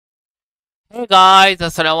Hey guys,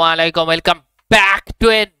 assalamualaikum. Welcome back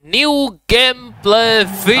to a new gameplay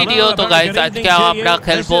video. তো guys আজকে আমরা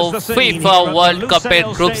খেলবো FIFA World Cup এর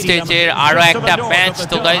গ্রুপ স্টেজের আরো একটা ম্যাচ।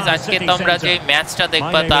 তো guys আজকে তোমরা যে ম্যাচটা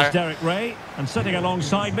দেখবা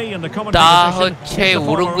তা হচ্ছে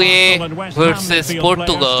উরুগুয়ে ভার্সেস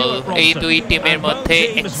পর্তুগাল। এই দুই টিমের মধ্যে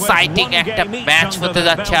এক্সাইটিং একটা ম্যাচ হতে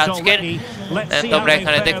যাচ্ছে আজকের। তোমরা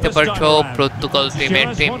এখানে দেখতে পাচ্ছো পর্তুগাল টিমের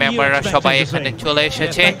টিম মেম্বাররা সবাই এখানে চলে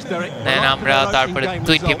এসেছে। দেন আমরা তারপরে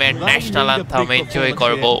দুই টিমের ন্যাশনাল অ্যানথেম এনজয়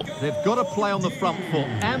করব।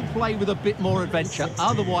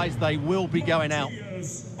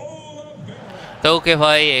 তো ওকে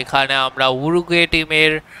ভাই, এখানে আমরা উরুগুয়ে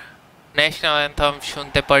টিমের ন্যাশনাল অ্যানথেম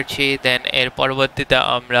শুনতে পারছি। দেন এর পরবর্তীতে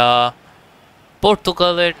আমরা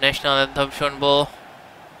পর্তুগালের ন্যাশনাল অ্যানথেম শুনবো।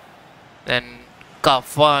 দেন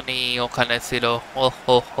কাফানি ওখানে ছিল।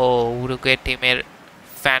 ওহো, উরুগুয়ে টিমের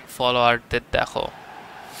ফ্যান ফলোয়ারদের দেখো।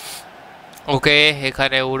 ওকে,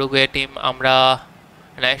 এখানে উরুগুয়ে টিম আমরা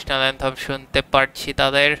ন্যাশনাল অ্যানথেম শুনতে পারছি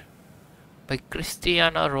তাদের। ভাই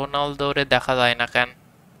ক্রিস্টিয়ানো রোনালদোরে দেখা যায় না কেন?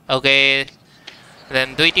 ওকে, দেন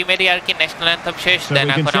দুই টিমেরই আর কি ন্যাশনাল অ্যানথেম শেষ। দেন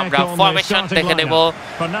এখন আমরা ফরমেশন দেখে নেব।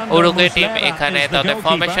 উরুগুয়ে টিম এখানে তাদের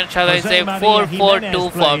ফরমেশন সাজাইছে 4-4-2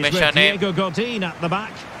 ফরমেশনে।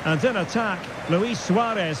 And in attack, Luis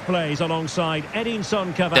Suarez plays alongside Edinson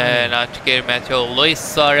Cavani. Then আজকের ম্যাচে লুইস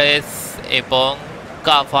সুয়ারেজ এবং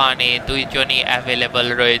কাভানি দুইজনই অ্যাভেলেবল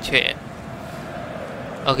রয়েছে।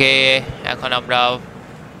 ওকে, এখন আমরা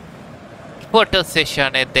ফটো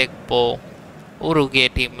সেশনে দেখব উরুগুয়ে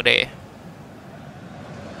টিম রে।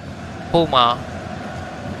 পুমা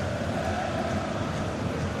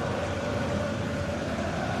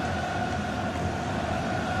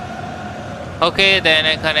ওকে, দেন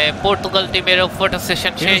এখানে পর্তুগাল টিমেরও ফটো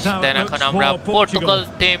সেশন শেষ। দেন এখন আমরা পর্তুগাল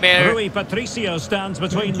টিমের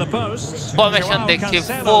ফরমেশন দেখছি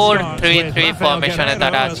 4-3-3 ফরমেশনে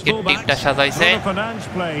তারা আজকে টিমটা সাজাইছে।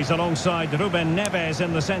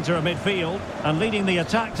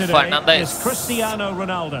 Fernandez,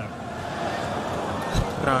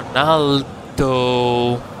 Ronaldo,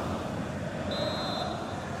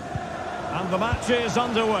 and the match is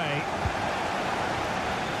underway.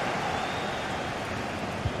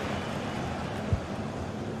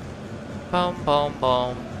 Bomb bomb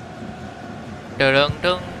bomb, Dong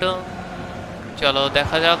Dong Dong. চলো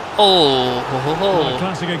দেখা যাক। ও হো হো হো,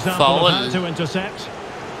 ফাউল।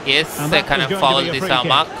 ইয়েস, এখানে ফাউল দিছে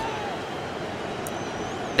আমাক।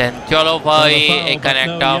 দেন চলো ভাই, এখানে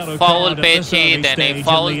একটা ফাউল পেয়েছি। দেন এই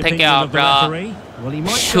ফাউল থেকে আমরা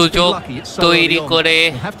সুযোগ তৈরি করে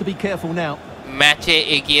ম্যাচে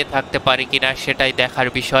এগিয়ে থাকতে পারি কিনা সেটাই দেখার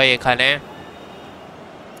বিষয় এখানে।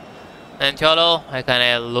 চলো, এখানে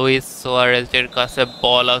লুইস সুয়ারেজের কাছে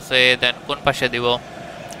বল আছে। দেন কোন পাশে দিব?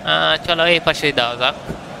 চলো এই পাশেই দেওয়া যাক।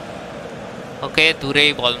 ওকে,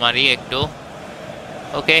 দূরেই বল মারি একটু।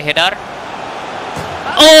 ওকে, header.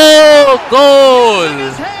 O goal!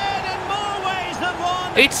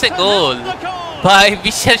 It's a গোল ভাই,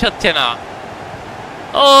 বিশ্বাস হচ্ছে না।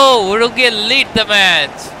 ও, Uruguay lead the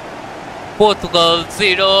match. Portugal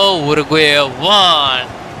 0, Uruguay 1।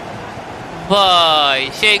 ভাই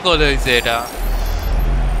সেই গোল হয়েছে এটা।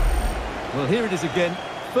 Well, here it is again.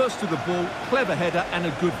 First to the ball, clever header and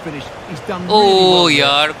a good finish. He's done really well. Oh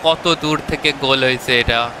yaar, কত দূর থেকে গোল হয়েছে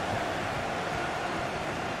এটা।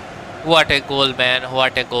 What a goal man,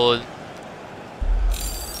 what a goal.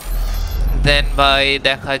 Then ভাই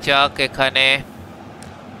দেখা যাক, এখানে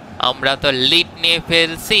আমরা তো লিড নিয়ে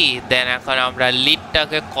ফেলছি। দেন এখন আমরা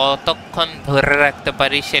লিডটাকে কতক্ষণ ধরে রাখতে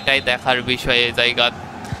পারি সেটাই দেখার বিষয় এই জায়গা।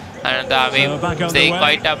 আমি সেই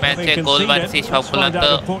কয়টা ম্যাচে গোল মারছি সবগুলো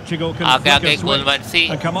তো আগে গোল মারছি,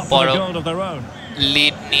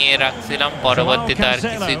 লিড নিয়ে রাখছিলাম, পরবর্তীতে আর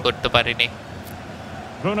কিছুই করতে পারিনি।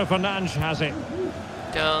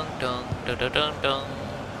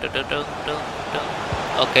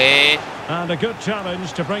 ওকে,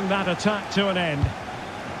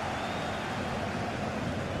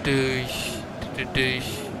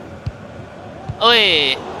 ওই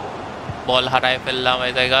বল হারায় ফেললাম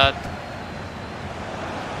এই জায়গা।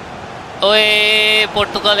 ওই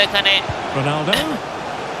পর্তুগাল এখানে,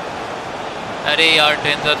 আরে আর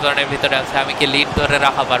ডেঞ্জার জোনের ভিতরে আছে, আমি কি লিড ধরে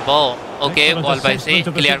রাখা পারবো? ওকে, বল পাইছি,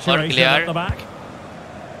 ক্লিয়ার কর, ক্লিয়ার।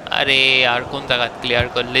 আরে আর কোন জায়গা ক্লিয়ার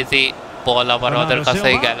করলি যে বল আবার ওদের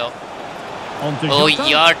কাছেই গেল। ও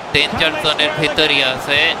ইয়ার ডেঞ্জার জোনের ভিতরই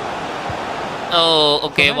আছে। ও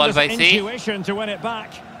ওকে, বল পাইছি।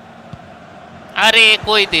 আরে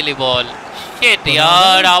কই দিলি বল? শিট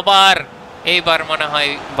ইয়ার, আবার এইবার মনে হয়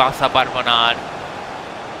বাঁচা পারবো না আর।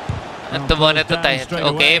 তো মনে তো তাই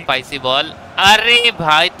ওকে পাইছি বল আরে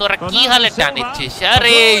ভাই তোরা কি হালে টানিছিস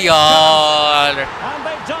আরে यार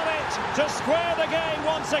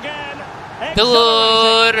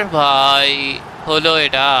দূর ভাই হলো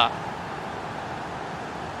এটা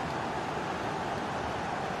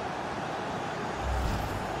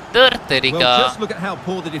দূর তেরিকা Well, just look at how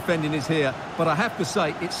poor the defending is here, but I have to say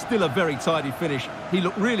it's still a very tidy finish. He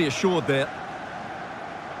looked really assured there.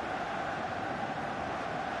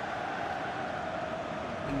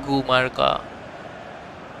 गुमर का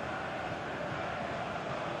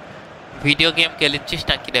ভিডিও গেম খেলছিস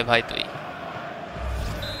নাকি রে ভাই তুই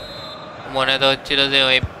মনে তো হচ্ছিল যে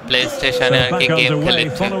ওই প্লে স্টেশনে আর কি গেম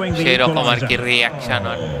খেলছিস সেই রকম আর কি reaction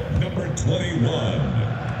R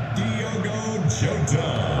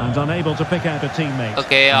And unable to pick out a teammate.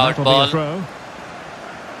 Okay, out ball.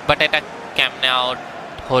 But এটা কেমনে আউট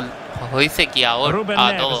হইছে কি আউট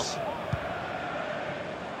আদো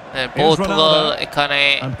Portugal এখানে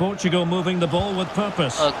and Portugal moving the ball with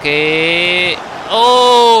purpose. Okay.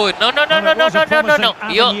 Oh, no.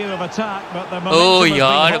 Yo. Oh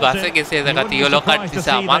यार বাসে গেছে জায়গা ইয়েলো কার্ড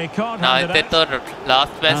দিছে আমার না এতে তো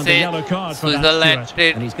লাস্ট ম্যাচে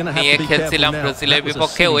সুইজারল্যান্ডের নিয়ে খেলছিলাম ব্রাজিলের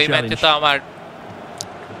বিপক্ষে ওই ম্যাচে তো আমার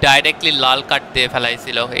ডাইরেক্টলি লাল কার্ড দিয়ে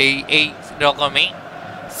ফেলাইছিল এই রকমই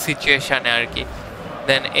সিচুয়েশনে আর কি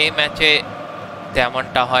দেন এই ম্যাচে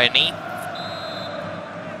তেমনটা হয়নি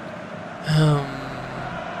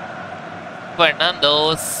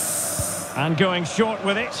Fernando's and going short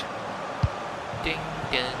with it.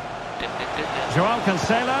 Joao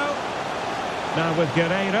Cancelo now with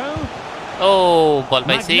Guerreiro. Oh, ball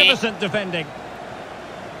by C. Magnificent defending.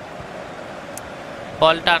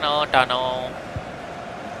 Ball Tano.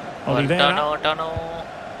 Oliveira. Tano.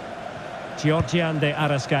 Georgian de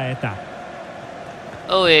Arrascaeta.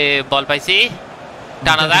 Oh, ball by C.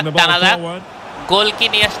 Tanadak. গোল কি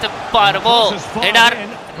নিয়ে আসতে পারবো হেডার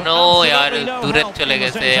নো यार দূরে চলে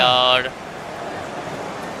গেছে यार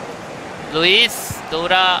Luis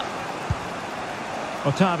দৌড়া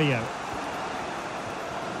Otavio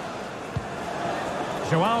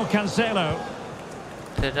Joao Cancelo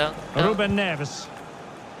Ruben Neves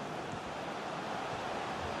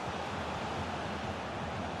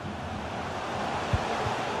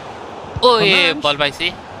ওই বল পাইছি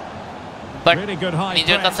But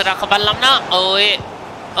নিজের কাছে রাখা পারলাম না ওই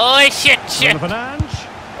shit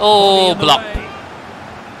oh block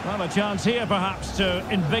well a chance here perhaps to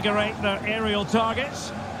invigorate their aerial targets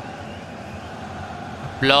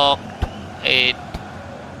blocked it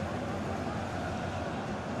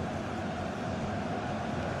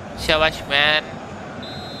শাবাশ man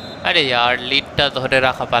আরে यार লিডটা ধরে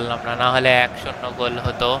রাখা পারলাম না হলে 1-0 গোল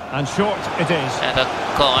হতো and short it is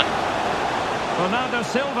gone Bernardo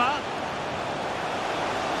Silva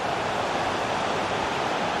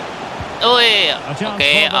Oh yeah.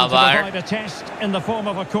 Okay, abar a test in the form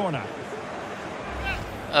of a corner.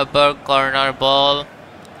 Corner ball.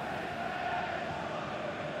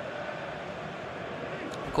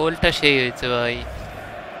 গোলটা সেই হয়েছে ভাই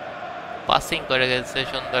পাসিং করে গেছে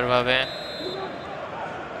সুন্দরভাবে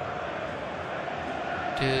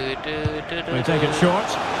They take it short.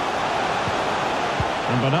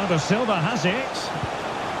 And Bernardo Silva has it.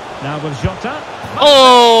 Now with Jota.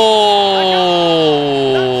 Oh!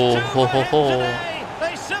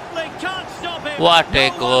 What a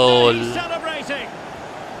goal!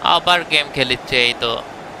 আবার game খেলছে এই তো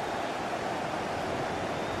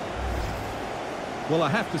Well,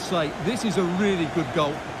 I have to say, this is a really good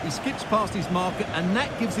goal. He skips past his marker and that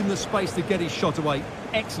gives him the space to get his shot away.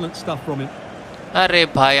 Excellent stuff from him. আরে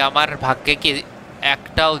ভাই আমার ভাগ্যে কি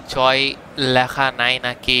একটাও জয় লেখা নাই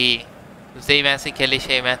নাকি যেই ম্যাচে খেলি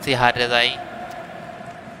সেই ম্যাচই হারে যাই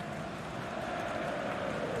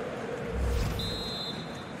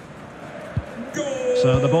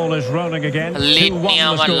So the ball is rolling again. Lead নিয়ে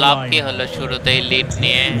আমার লাভ কি হলো শুরুতেই লিড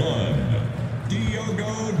নিয়ে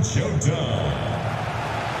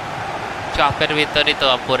চাপের ভিতরই তো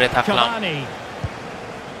পড়ে থাকলাম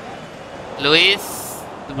লুইস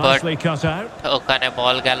ওখানে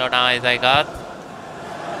বল গেল না এই জায়গা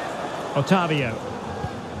Otavio.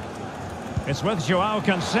 It's with Joao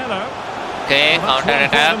Cancelo. Okay, counter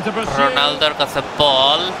attack. Ronaldo's কাছে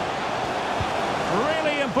বল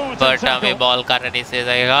Really important but tackle. আমি বল কাটে নিচে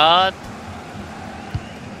জায়গা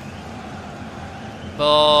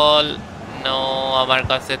বল নো আমার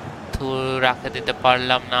কাছে রাখতে দিতে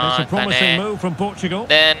পারলাম না এখানে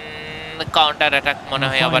দেন কাউন্টার অ্যাটাক মনে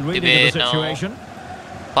হয় আবার দিবে নো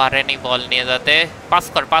পারেনি বল নিয়ে যেতে পাস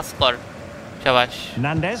কর শাবাশ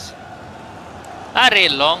নান্দেস আরে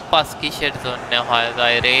লং পাস কিসের জন্য হয়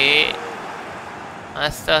যায় রে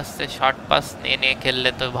আস্তে আস্তে শর্ট পাস নিয়ে নিয়ে খেললে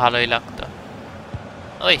তো ভালোই লাগতো।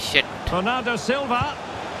 ওই sheet Bernardo Silva.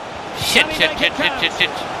 Sheet Can he sheet make sheet it sheet count? Shit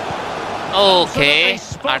shit okay Absolutely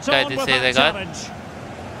spot আটকায় on with দিছে that জায়গা। challenge.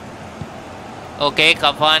 ওকে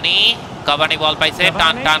কাভানি কাভানি বল পাইছে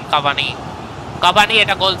টান Cavani. টান কাভানি কাভানি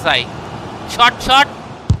এটা গোল চাই shot shot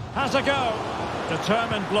Has a go.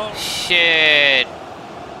 Determined block. Shit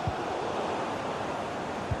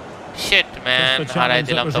shit man Just the হারাই challenge that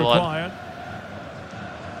দিলাম was তো বল। required.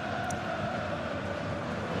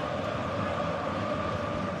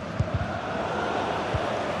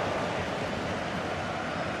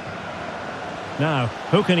 Now,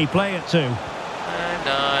 who can he play it to?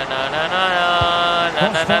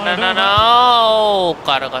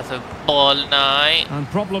 কারো কাছে বল নাই। And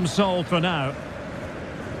problem solved for now.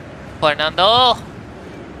 Fernando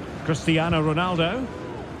Cristiano Ronaldo.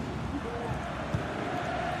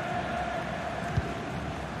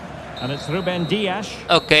 And it's Ruben Dias.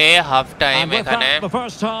 Okay half time And with এখানে। that, the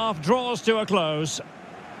first half draws to a close.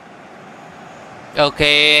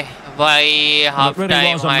 ওকে ভাই half It really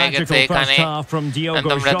time was a হয়ে গেছে magical এখানে। first half from Diogo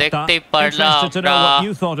তোমরা Jota. দেখতেই পারলাম Interested to know আমরা what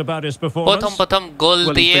you thought about his performance. প্রথম গোল Well, he's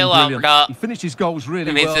been দিয়েও brilliant. আমরা He finished his goals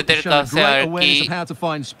really well. নিজেদের He's shown a কাছে great আর awareness কি of how to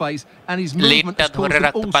find space, and his movement লিডটা has ধরে caused them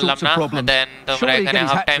রাখতে all পারলাম sorts না। of problems. দেন তোমরা Surely he এখানে get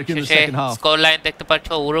his half time hat-trick in the শেষে second half. স্কোর লাইন দেখতে পাচ্ছ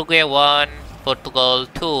উরুগুয়ে 1 পর্তুগাল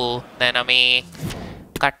 2। দেন আমি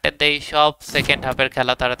কাটতে দেই সব সেকেন্ড হাফের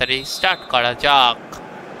খেলা তাড়াতাড়ি স্টার্ট করা যাক।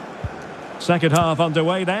 Second half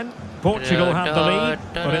underway then. Portugal have the lead,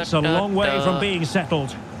 but it's a long way from being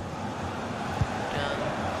settled.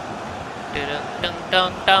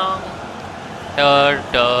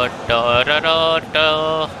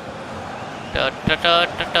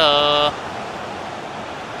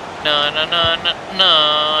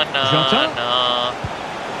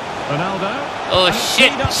 Ronaldo. Oh And it's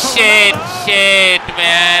shit, freed up for shit, Ronaldo. shit,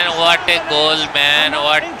 man! What a goal, man! And that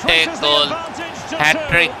What a increases the goal! advantage to Hat two.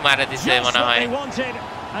 trick মারা দিছে Just মনে what হয়। they wanted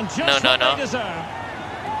and just No, no, what no. they deserve.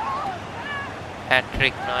 Hat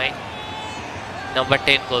trick নয়, number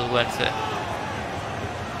 10 goal করছে।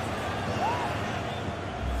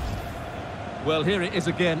 Well, here it is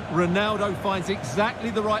again. Ronaldo finds exactly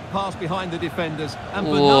the right pass behind the defenders, and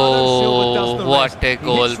Bernardo Silva does the What rest. a He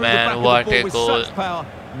goal, hits through the man, back of the what ball a with goal. such power.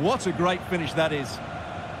 What a great finish that is.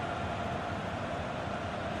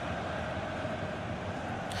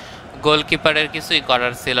 গোলকিপারের কিছুই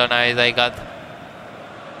করার ছিল না এই জায়গাত।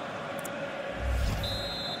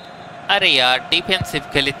 আরে यार defensive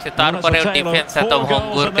খেলিচ্ছে তারপরেও defence এত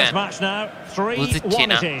ভঙ্গুর কেন বুঝছি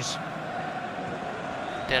না।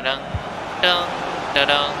 টাডাং টাং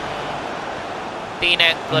টাডাং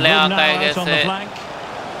 3-1 গোলে আগায় গেছে।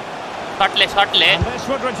 শটলে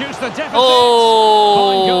Oh!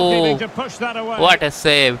 What a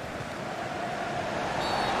save!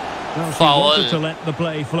 Well, she Foul. wanted to let the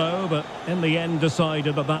play flow, but in the end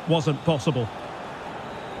decided that that wasn't possible.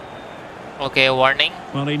 Okay, warning.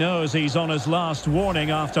 Well, he knows he's on his last warning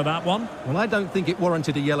after that one. Well, I don't think it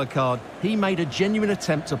warranted a yellow card. He made a genuine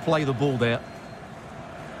attempt to play the ball there.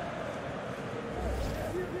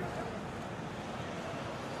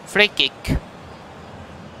 Free kick.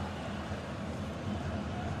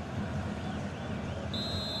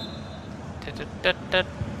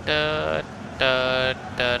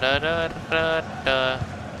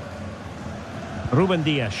 Ruben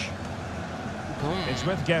Dias. It's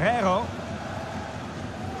with Guerrero.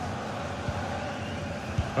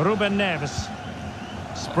 Ruben Neves.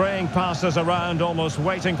 Spraying passes around, almost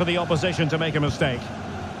waiting for the opposition to make a mistake.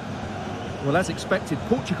 Well, as expected,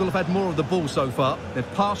 Portugal have had more of the ball so far.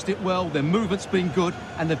 They've passed it well, their movement's been good,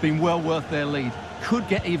 and they've been well worth their lead. Could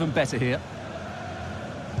get even better here.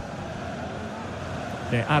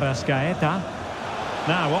 De Arrascaeta.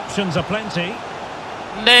 Now, options are plenty.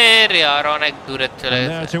 There यार অনেক দূরে চলে And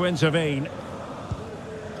there গেছে। to intervene.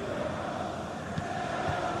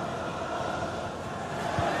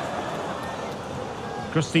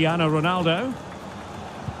 Cristiano Ronaldo.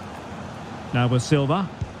 Now with Silva.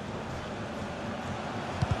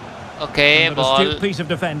 Okay, And an ball astute piece of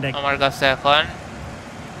defending. আমার কাছে এখন।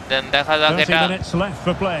 Then দেখা যাক 30 এটা minutes left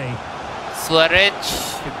for play. Suarez,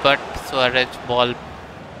 but Suarez বল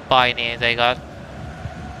পায়নি এই জায়গা।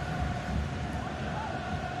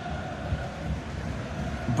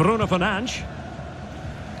 Bruno Fernandes.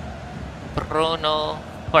 Bruno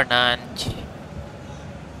Fernandes.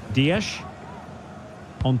 Dias.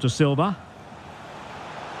 On to Silva.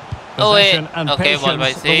 Oh, wait. Possession and Okay, ball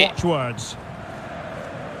by patience, the C. watchwords.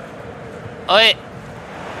 Oi,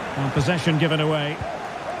 And possession given away.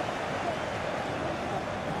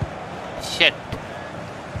 shit.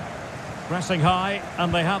 Pressing high, and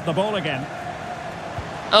they have the ball again.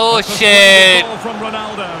 Oh That's a shit! splendid ball from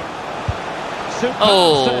Ronaldo. Superb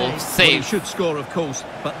Oh, Well, he save. should score, of course,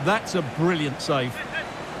 but that's a brilliant save.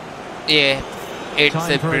 Yeah, it's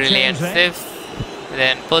Time a for a brilliant change save.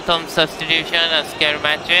 Then প্রথম substitution আজকের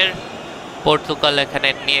ম্যাচের Portugal এখানে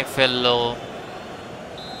নিয়ে ফেললো।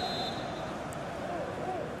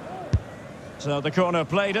 So the corner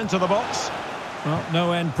played into the box. Well, no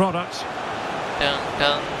end product. টং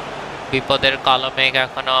টং বিপদের কালো মেঘ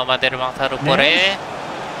এখনো আমাদের মাথার উপরে।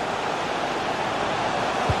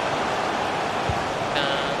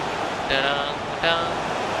 টং টং টং।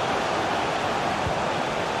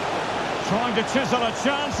 Trying to chisel a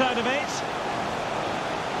chance out of it.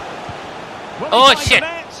 Will he Oh, find shit.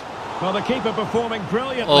 the net? Well, the keeper performing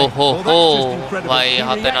brilliantly. ও হো Well, হো that's just incredible. ভাই He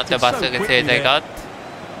হাতে নাতে reacted বাঁচে so গেছে এই quickly জায়গা।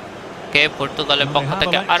 কে পর্তুগালের Well, পক্ষ they have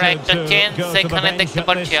থেকে আর elected একটা to change go to the এখানে bench দেখতে at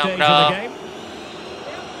পাচ্ছি this stage আমরা। of the game.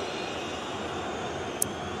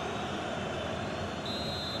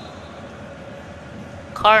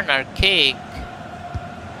 Corner kick.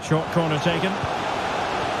 Short corner taken.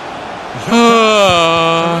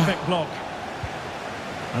 Terrific block.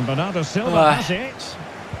 And Bernardo Silva has it.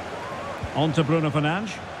 On to Bruno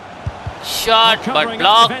Fernandes. Shot but Covering up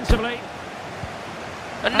blocked. defensively.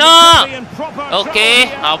 And No! he could be in proper Okay,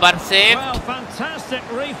 trouble here. আবার save. Well, fantastic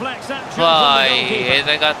reflex action from ভাই the এই goalkeeper.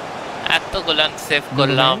 জায়গা এতগুলো save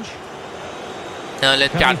করলাম, নাহলে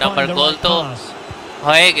Can 4 he number find the goal right তো pass?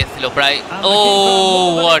 হয়ে গেছিল প্রায়। And O the keeper more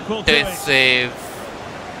than what equal to A it. Save.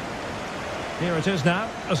 Here it is now,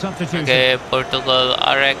 a substitution. Okay Portugal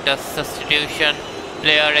আর একটা সাবস্টিটিউশন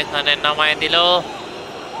প্লেয়ার এখানে নামায় দিল।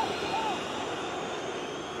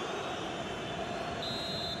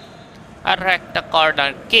 আর একটা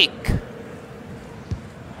corner kick.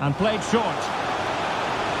 And played short.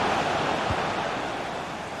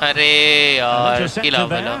 আরে And यार কি intercepted লাভ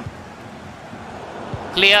হলো। there.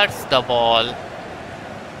 Clears the ball.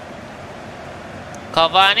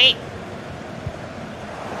 Cavani.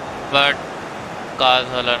 But কাজ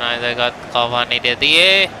হলো না এই জায়গা কাভানি দিয়ে।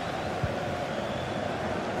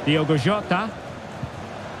 Diogo Jota.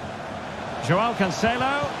 Joao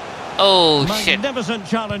Cancelo. Oh shit. Magnificent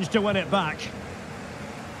challenge to win it back.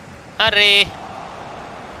 আরে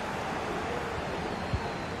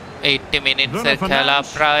 80 মিনিটস এর Bruno খেলা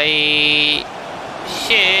Fernandes. প্রায়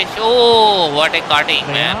শেষ। ও what a cutting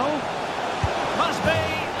man. Leao. Must be.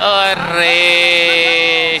 আরে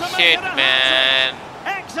And sheet to make it a man.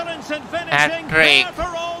 hat-trick. Excellence in finishing. Hat-trick. There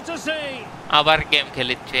for all to see. আবার game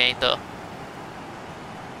খেলিচ্ছে এই তো।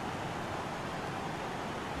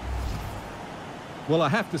 Well,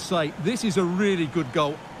 I have to say, this is a really good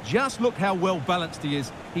goal. Just look how well balanced he is.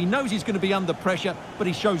 He knows he's going to be under pressure, but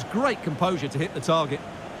he shows great composure to hit the target.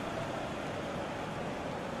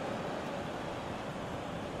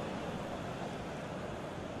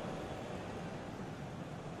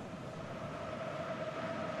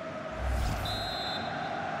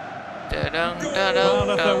 Well,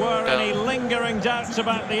 if there were any lingering doubts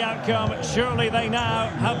about the outcome, surely they now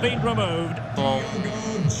have been removed.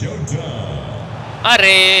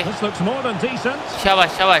 আরে This looks more than decent.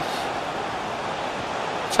 শাবাশ শাবাশ।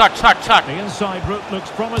 Shot shot shot. The inside route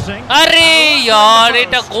looks promising. আরে यार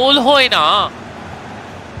এটা গোল হয় না।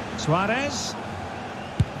 Suarez.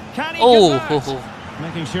 Can he Oh, convert? ho, ho.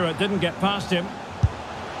 Making sure it didn't get past him.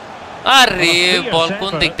 আরে Well, a fierce বল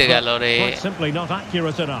কোন effort, দিক থেকে গেল but রে। quite simply not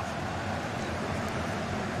accurate enough.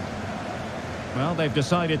 Well, they've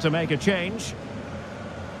decided to make a change.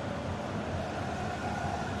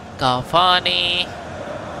 Cavani.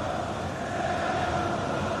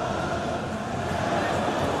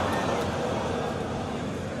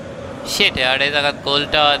 সেটা আর এই জায়গা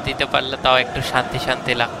গোলটা দিতে পারলে তাও একটু শান্তি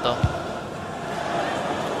শান্তি লাগতো।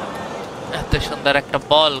 এত সুন্দর একটা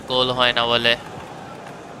বল গোল হয় না বলে।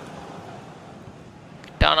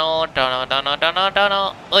 টানো টানো টানো টানো টানো।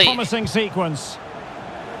 ওই Promising sequence.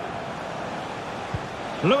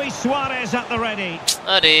 Luis Suarez at the ready.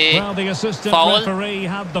 আরে Well, the assistant Foul. referee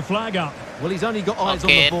had the flag up. Well, he's only got eyes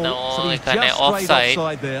Okay, on the ball, no, so he's এখানে just straight offside.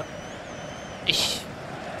 offside there. Is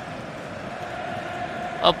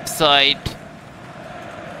offside.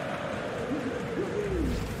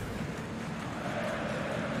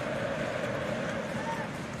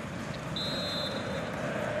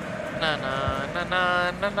 না না না না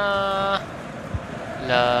না না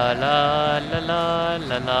লা লা লা লা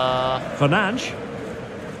লা লা। Fernandes.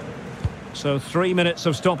 So 3 minutes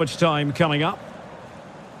of stoppage time coming up.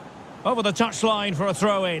 Over the touchline for a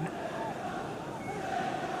throw-in.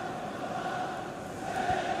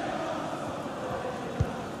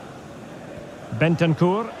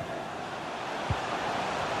 Bentancur.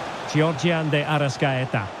 Georgian de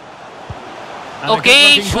Arrascaeta. And a okay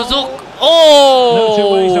good-looking সুযোগ। ball. No two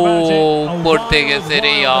ways about it. Oh, A পড়তে wild, গেছে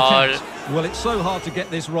রে wild यार। attempt. Well, it's so hard to get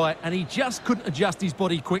this right, and he just couldn't adjust his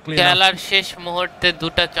body quickly enough. খেলার শেষ মুহূর্তে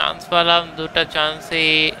দুটো chance পেলাম, দুটো চান্সে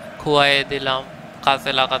খুয়ায়ে দিলাম,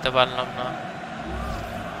 কাছে লাগাতে পারলাম না।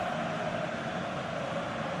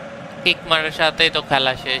 কিক মারার সাথেই তো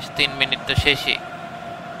খেলা শেষ, 3 মিনিট তো শেষই।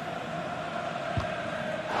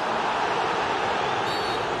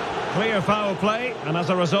 Clear foul play, and as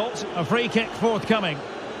a result, a free kick forthcoming.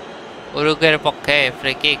 উরুগুয়ের পক্ষে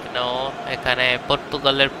ফ্রি কিক, নো, এখানে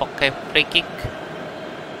পর্তুগালের পক্ষে ফ্রি কিক।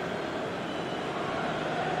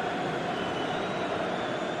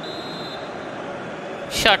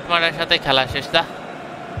 শট মারার সাথে খেলা শেষ দা।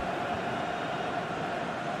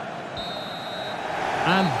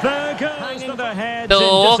 And there goes the head. তো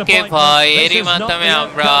ওকে ভাই, এরই মাধ্যমে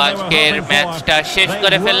আমরা আজকের ম্যাচটা শেষ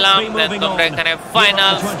করে ফেললাম। দেন তোমরা এখানে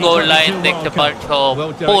ফাইনাল স্কোর লাইন দেখতে পাচ্ছ,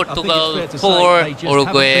 পর্তুগাল 4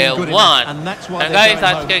 উরুগুয়ে 1। গাইস,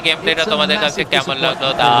 আজকের গেম প্লেটা তোমাদের কাছে কেমন লাগলো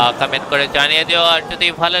তা কমেন্ট করে জানিয়ে দিও, আর যদি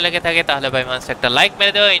ভালো লেগে থাকে তাহলে ভাই মাস্ট একটা লাইক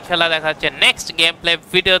মেরে দিও। ইনশাআল্লাহ দেখা হচ্ছে নেক্সট গেম প্লে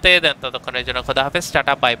ভিডিওতে। দেন ততক্ষণের জন্য খোদা হাফেজ,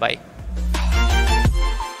 টাটা, বাই বাই।